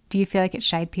this? Do you feel like it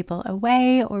shied people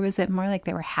away, or was it more like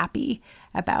they were happy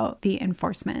about the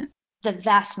enforcement? The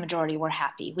vast majority were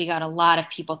happy. We got a lot of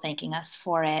people thanking us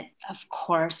for it. Of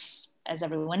course, as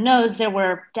everyone knows, there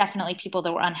were definitely people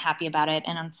that were unhappy about it.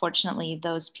 And unfortunately,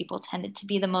 those people tended to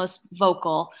be the most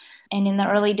vocal. And in the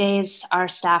early days, our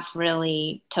staff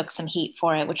really took some heat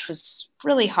for it, which was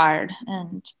really hard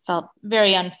and felt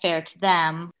very unfair to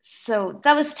them. So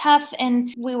that was tough.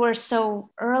 And we were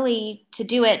so early to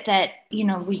do it that,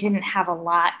 we didn't have a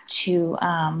lot to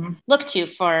look to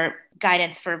for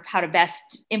guidance for how to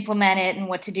best implement it and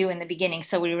what to do in the beginning.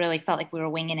 So we really felt like we were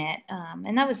winging it.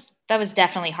 And that was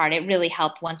definitely hard. It really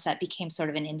helped once that became sort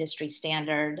of an industry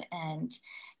standard and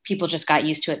people just got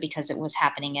used to it because it was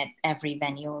happening at every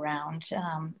venue around.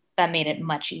 That made it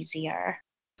much easier.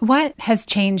 What has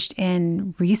changed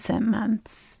in recent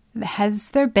months?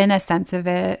 Has there been a sense of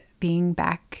it being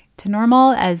back to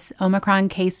normal as Omicron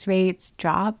case rates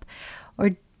drop?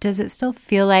 Or does it still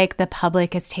feel like the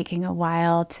public is taking a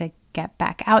while to get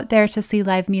back out there to see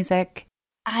live music?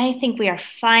 I think we are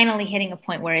finally hitting a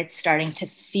point where it's starting to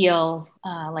feel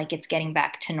like it's getting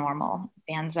back to normal.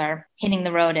 Bands are hitting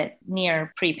the road at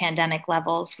near pre-pandemic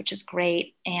levels, which is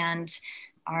great. And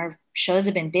our shows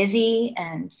have been busy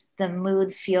and the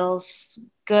mood feels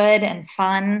good and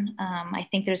fun. I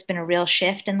think there's been a real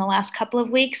shift in the last couple of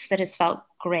weeks that has felt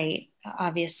great.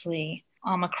 Obviously,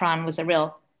 Omicron was a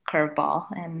real curveball.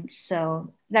 And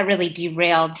so that really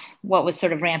derailed what was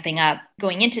sort of ramping up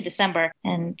going into December,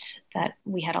 and that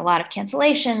we had a lot of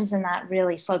cancellations, and that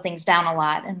really slowed things down a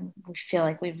lot. And we feel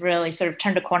like we've really sort of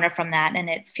turned a corner from that, and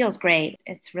it feels great.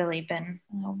 It's really been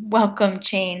a welcome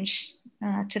change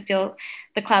to feel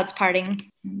the clouds parting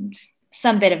and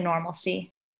some bit of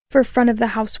normalcy. For front of the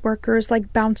house workers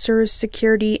like bouncers,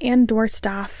 security, and door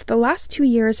staff, the last 2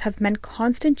 years have meant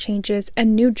constant changes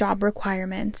and new job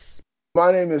requirements.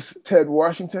 My name is Ted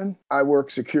Washington. I work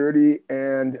security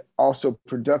and also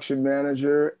production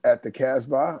manager at the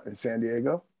Casbah in San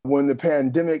Diego. When the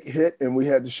pandemic hit and we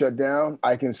had to shut down,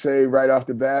 I can say right off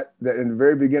the bat that in the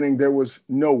very beginning, there was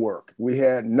no work. We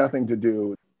had nothing to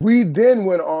do. We then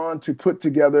went on to put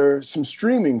together some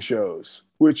streaming shows,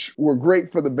 which were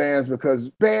great for the bands because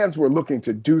bands were looking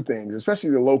to do things, especially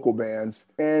the local bands.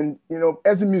 And, you know,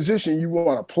 as a musician, you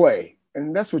want to play,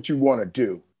 and that's what you want to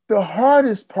do. The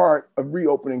hardest part of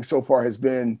reopening so far has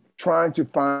been trying to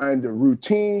find the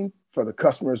routine for the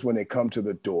customers when they come to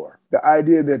the door. The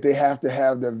idea that they have to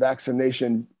have their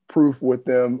vaccination proof with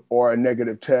them or a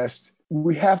negative test.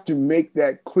 We have to make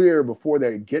that clear before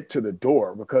they get to the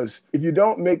door, because if you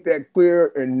don't make that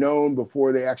clear and known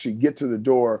before they actually get to the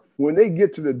door, when they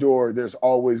get to the door, there's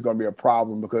always going to be a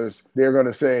problem because they're going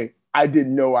to say, I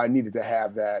didn't know I needed to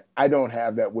have that. I don't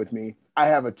have that with me. I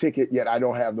have a ticket, yet I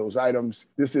don't have those items.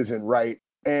 This isn't right.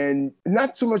 And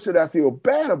not so much that I feel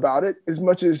bad about it, as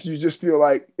much as you just feel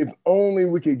like if only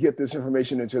we could get this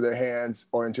information into their hands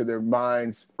or into their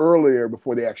minds earlier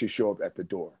before they actually show up at the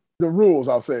door. The rules,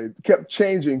 I'll say, kept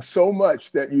changing so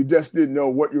much that you just didn't know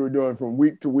what you were doing from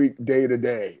week to week, day to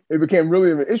day. It became really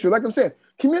an issue. Like I'm saying,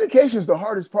 communication is the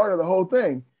hardest part of the whole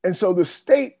thing. And so the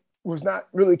state was not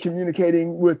really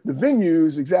communicating with the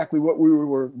venues exactly what we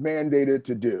were mandated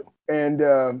to do. And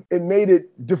it made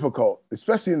it difficult,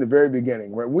 especially in the very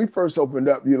beginning. When we first opened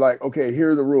up, you're like, okay,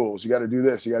 here are the rules. You got to do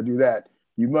this. You got to do that.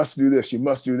 You must do this. You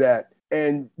must do that.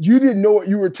 And you didn't know what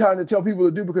you were trying to tell people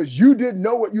to do because you didn't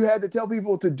know what you had to tell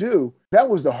people to do. That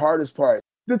was the hardest part.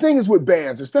 The thing is with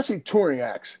bands, especially touring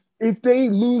acts, if they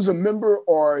lose a member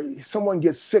or someone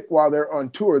gets sick while they're on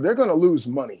tour, they're going to lose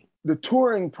money. The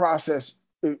touring process,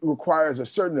 it requires a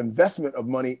certain investment of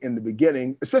money in the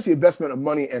beginning, especially investment of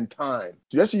money and time.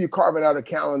 So just so you're carving out a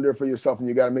calendar for yourself and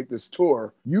you got to make this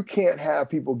tour, you can't have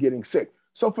people getting sick.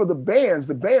 So for the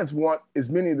bands want as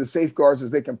many of the safeguards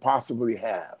as they can possibly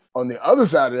have. On the other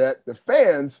side of that, the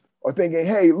fans are thinking,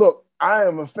 hey, look, I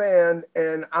am a fan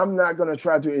and I'm not going to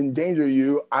try to endanger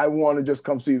you. I want to just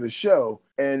come see the show.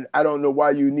 And I don't know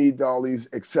why you need all these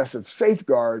excessive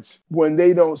safeguards when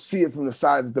they don't see it from the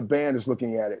side that the band is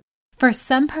looking at it. For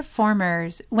some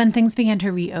performers, when things began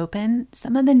to reopen,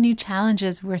 some of the new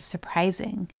challenges were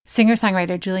surprising.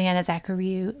 Singer-songwriter Juliana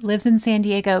Zachariou lives in San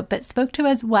Diego, but spoke to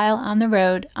us while on the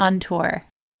road on tour.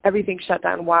 Everything shut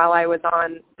down while I was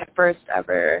on my first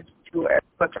ever tour,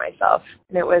 booked myself.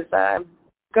 And it was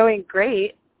going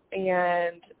great.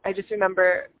 And I just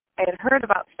remember I had heard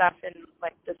about stuff in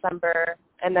like December,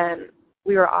 and then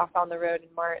we were off on the road in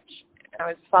March. And I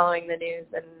was following the news,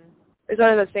 and it was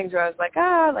one of those things where I was like,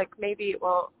 maybe it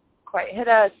won't quite hit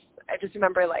us. I just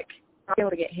remember like not being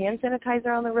able to get hand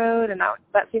sanitizer on the road, and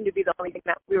that seemed to be the only thing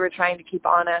that we were trying to keep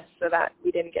on us so that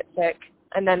we didn't get sick.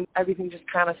 And then everything just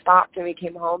kind of stopped, and we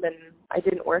came home, and I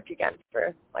didn't work again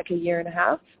for like a year and a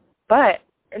half. But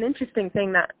an interesting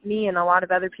thing that me and a lot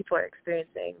of other people are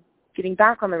experiencing, getting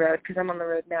back on the road, because I'm on the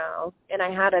road now, and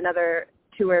I had another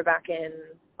tour back in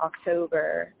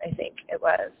October, I think it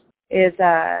was, is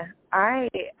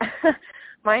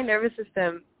my nervous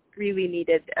system really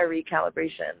needed a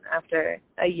recalibration after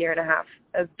a year and a half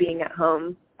of being at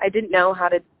home. I didn't know how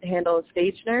to handle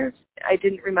stage nerves. I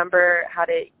didn't remember how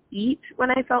to eat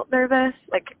when I felt nervous.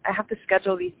 Like, I have to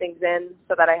schedule these things in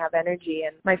so that I have energy.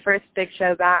 And my first big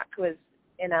show back was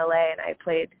in LA, and I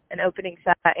played an opening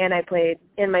set, and I played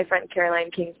in my friend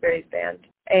Caroline Kingsbury's band.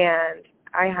 And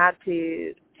I had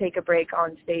to take a break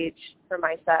on stage for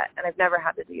my set, and I've never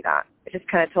had to do that. I just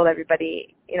kind of told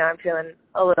everybody, I'm feeling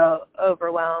a little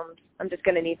overwhelmed. I'm just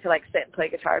going to need to like sit and play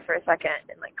guitar for a second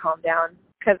and like calm down,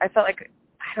 because I felt like,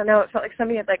 it felt like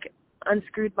somebody had like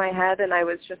unscrewed my head, and I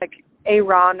was just like a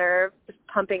raw nerve just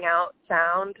pumping out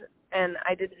sound, and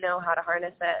I didn't know how to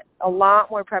harness it. A lot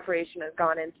more preparation has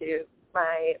gone into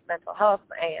my mental health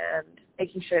and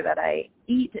making sure that I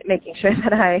eat, making sure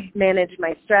that I manage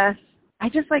my stress. I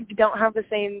just like don't have the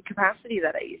same capacity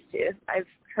that I used to. I've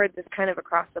heard this kind of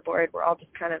across the board. We're all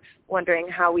just kind of wondering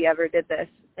how we ever did this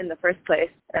in the first place,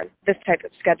 and this type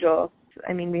of schedule.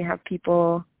 I mean, we have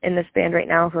people in this band right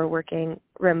now who are working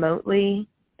remotely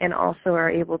and also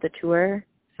are able to tour.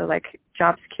 So like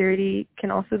job security can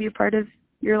also be a part of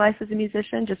your life as a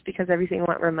musician just because everything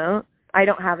went remote. I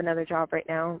don't have another job right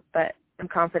now, but I'm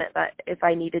confident that if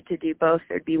I needed to do both,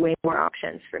 there'd be way more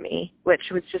options for me, which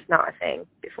was just not a thing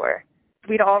before.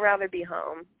 We'd all rather be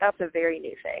home. That's a very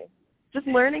new thing. Just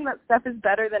learning that stuff is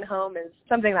better than home is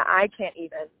something that I'm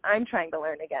trying to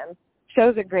learn again.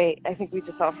 Shows are great. I think we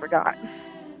just all forgot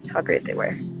how great they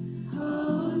were.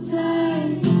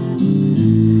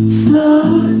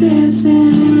 Slow dancing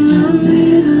in the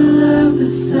middle of the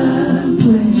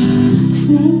subway.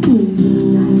 Sneakers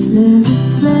and nice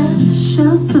leather flats,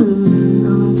 shuffling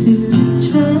onto the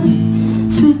track.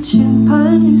 Switching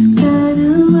partners,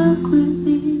 gotta work with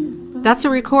me. That's a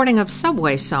recording of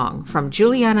Subway Song from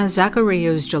Juliana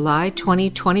Zacariou's July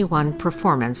 2021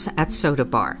 performance at Soda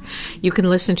Bar. You can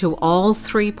listen to all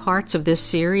 3 parts of this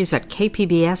series at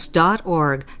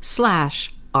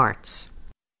kpbs.org/arts.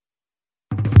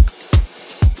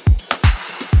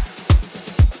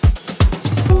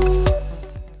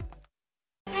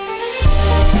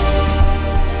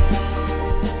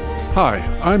 Hi,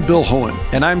 I'm Bill Hohen.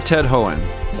 And I'm Ted Hohen.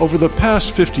 Over the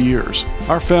past 50 years,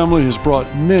 our family has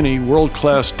brought many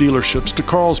world-class dealerships to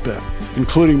Carlsbad,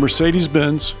 including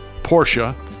Mercedes-Benz,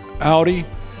 Porsche, Audi,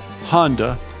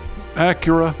 Honda,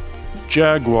 Acura,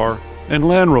 Jaguar, and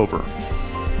Land Rover.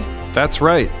 That's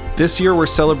right. This year we're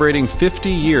celebrating 50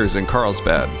 years in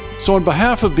Carlsbad. So on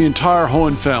behalf of the entire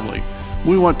Hohen family,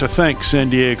 we want to thank San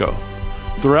Diego.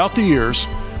 Throughout the years,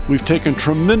 we've taken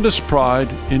tremendous pride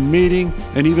in meeting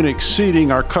and even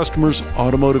exceeding our customers'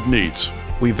 automotive needs.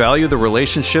 We value the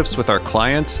relationships with our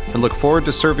clients and look forward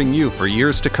to serving you for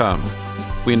years to come.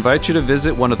 We invite you to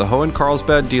visit one of the Hohen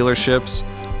Carlsbad dealerships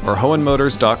or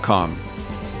hohenmotors.com.